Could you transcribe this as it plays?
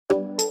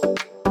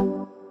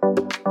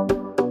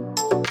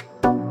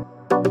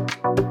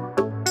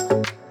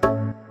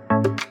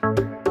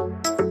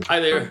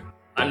there,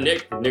 I'm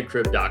Nick from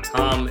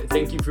NickCrib.com.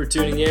 Thank you for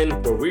tuning in,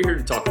 where we're here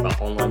to talk about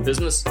online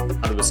business, how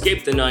to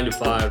escape the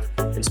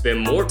 9-to-5, and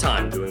spend more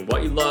time doing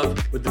what you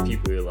love with the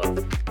people you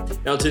love.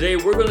 Now today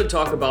we're going to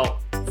talk about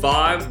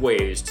 5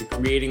 ways to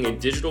creating a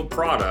digital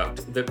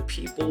product that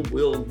people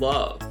will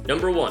love.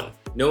 Number 1,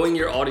 knowing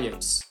your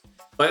audience.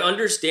 By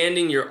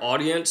understanding your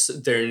audience,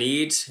 their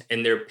needs,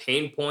 and their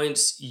pain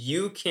points,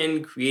 you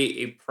can create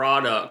a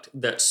product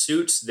that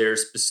suits their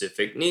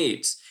specific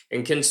needs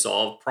and can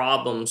solve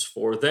problems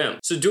for them.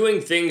 So doing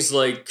things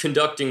like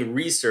conducting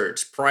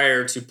research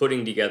prior to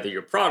putting together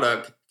your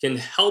product can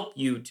help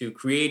you to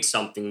create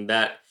something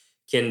that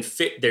can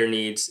fit their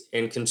needs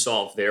and can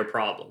solve their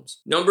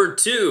problems. Number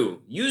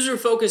 2,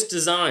 user-focused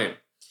design.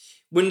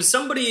 When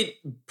somebody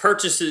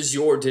purchases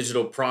your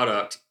digital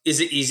product, is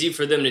it easy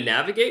for them to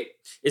navigate?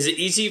 Is it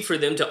easy for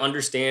them to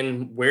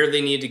understand where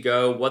they need to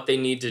go, what they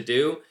need to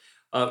do?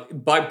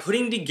 By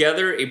putting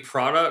together a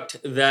product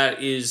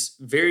that is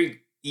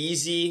very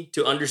easy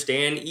to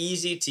understand,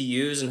 easy to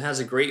use, and has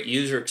a great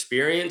user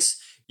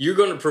experience, you're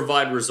going to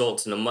provide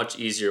results in a much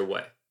easier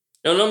way.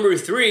 Now, number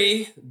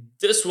 3,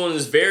 this one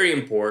is very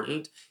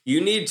important.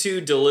 You need to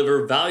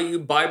deliver value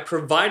by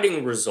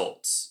providing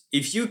results.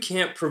 If you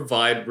can't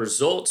provide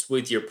results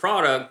with your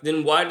product,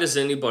 then why does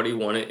anybody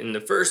want it in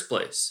the first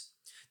place?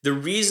 The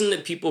reason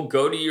that people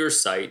go to your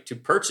site to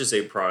purchase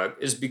a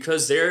product is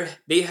because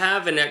they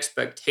have an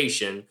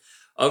expectation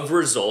of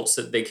results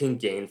that they can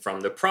gain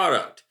from the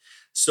product.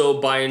 So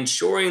by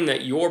ensuring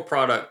that your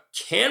product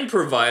can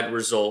provide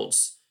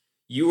results,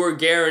 you are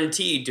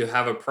guaranteed to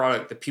have a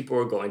product that people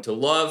are going to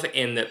love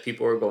and that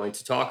people are going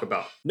to talk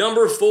about.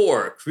 Number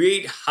 4,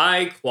 create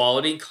high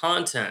quality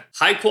content.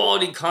 High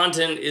quality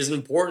content is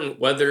important,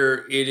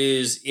 whether it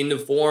is in the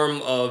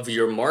form of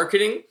your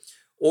marketing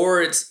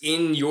or it's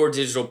in your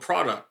digital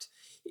product.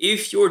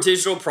 If your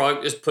digital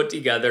product is put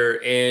together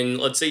and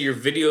let's say your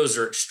videos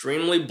are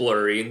extremely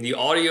blurry, the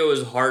audio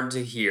is hard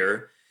to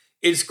hear,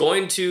 it's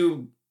going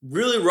to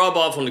really rub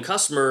off on the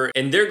customer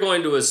and they're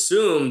going to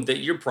assume that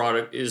your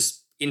product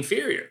is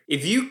inferior.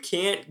 If you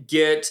can't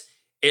get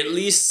at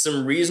least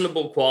some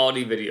reasonable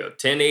quality video,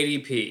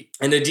 1080p,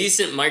 and a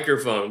decent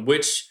microphone,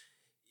 which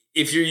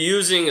if you're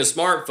using a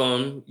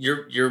smartphone,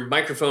 your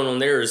microphone on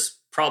there is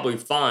probably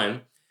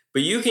fine,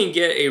 but you can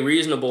get a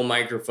reasonable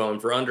microphone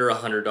for under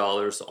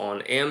 $100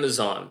 on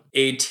Amazon.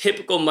 A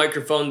typical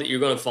microphone that you're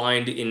going to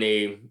find in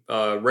a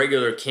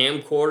regular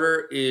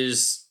camcorder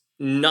is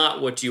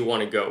not what you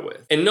want to go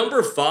with. And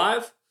number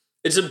 5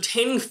 is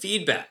obtaining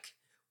feedback.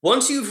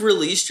 Once you've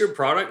released your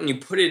product and you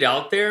put it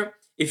out there,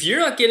 if you're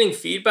not getting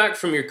feedback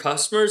from your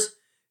customers,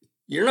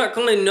 you're not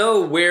going to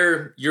know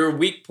where your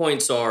weak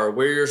points are,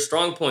 where your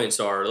strong points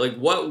are, like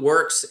what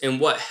works and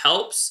what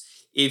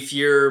helps. If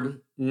you're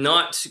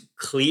not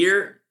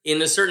clear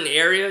in a certain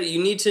area,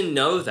 you need to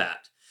know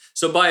that.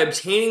 So by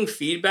obtaining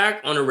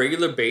feedback on a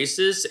regular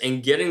basis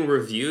and getting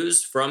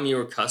reviews from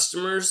your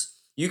customers,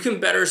 you can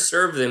better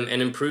serve them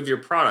and improve your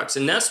products.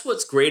 And that's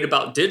what's great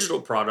about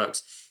digital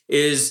products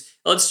is,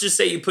 let's just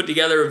say you put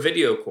together a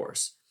video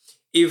course.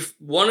 If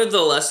one of the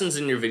lessons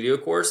in your video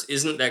course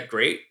isn't that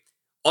great,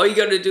 all you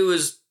got to do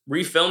is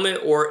refilm it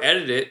or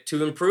edit it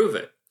to improve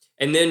it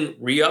and then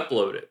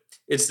re-upload it.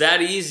 It's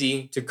that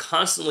easy to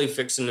constantly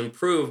fix and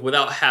improve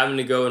without having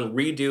to go and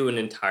redo an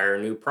entire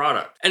new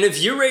product. And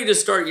if you're ready to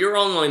start your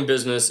online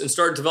business and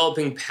start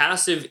developing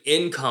passive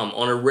income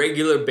on a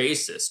regular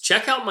basis,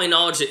 check out my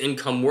Knowledge to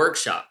Income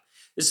workshop.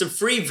 It's a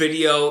free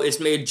video. It's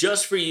made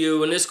just for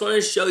you, and it's going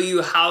to show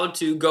you how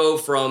to go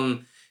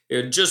from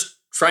just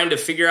trying to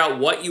figure out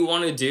what you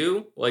want to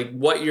do, like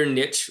what your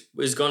niche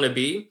is going to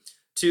be,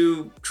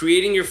 to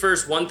creating your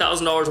first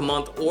 $1,000 a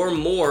month or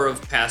more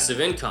of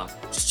passive income.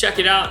 Just check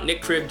it out,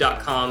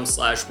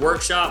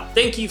 nickcrib.com/workshop.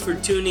 Thank you for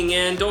tuning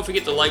in. Don't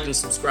forget to like and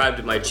subscribe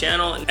to my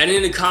channel. And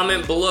in the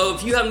comment below,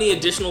 if you have any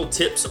additional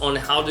tips on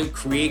how to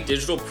create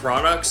digital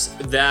products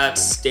that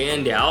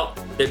stand out,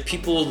 that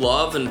people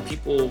love and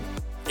people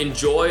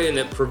enjoy and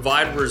that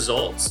provide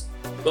results,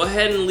 go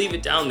ahead and leave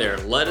it down there.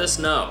 Let us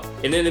know.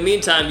 And in the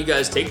meantime, you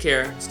guys take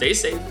care, stay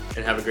safe,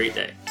 and have a great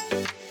day.